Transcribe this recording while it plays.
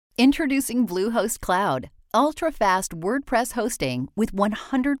Introducing Bluehost Cloud, ultra-fast WordPress hosting with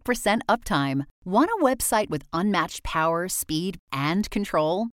 100% uptime. Want a website with unmatched power, speed, and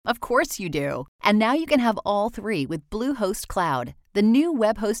control? Of course you do. And now you can have all three with Bluehost Cloud, the new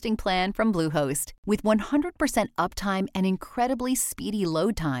web hosting plan from Bluehost. With 100% uptime and incredibly speedy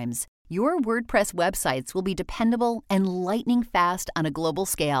load times, your WordPress websites will be dependable and lightning fast on a global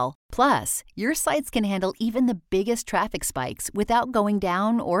scale. Plus, your sites can handle even the biggest traffic spikes without going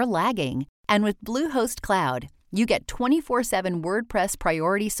down or lagging. And with Bluehost Cloud, you get 24/7 WordPress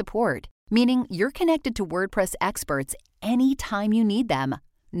priority support, meaning you're connected to WordPress experts anytime you need them.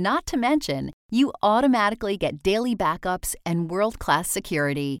 Not to mention, you automatically get daily backups and world-class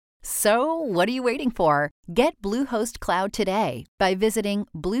security. So, what are you waiting for? Get Bluehost Cloud today by visiting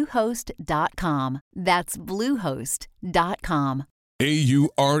Bluehost.com. That's Bluehost.com.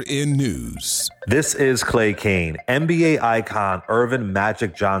 AURN News. This is Clay Kane. NBA icon Earvin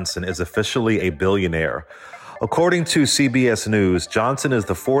Magic Johnson is officially a billionaire. According to CBS News, Johnson is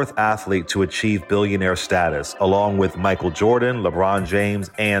the fourth athlete to achieve billionaire status, along with Michael Jordan, LeBron James,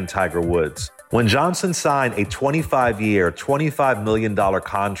 and Tiger Woods. When Johnson signed a 25-year, $25 million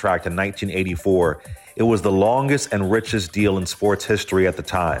contract in 1984, it was the longest and richest deal in sports history at the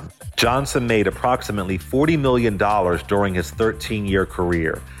time. Johnson made approximately $40 million during his 13-year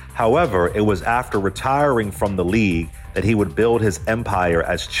career. However, it was after retiring from the league that he would build his empire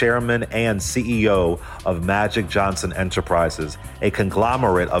as chairman and CEO of Magic Johnson Enterprises, a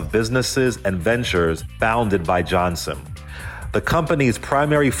conglomerate of businesses and ventures founded by Johnson. The company's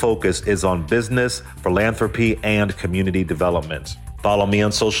primary focus is on business, philanthropy, and community development. Follow me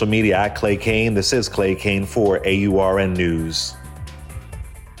on social media at Clay Kane. This is Clay Kane for AURN News.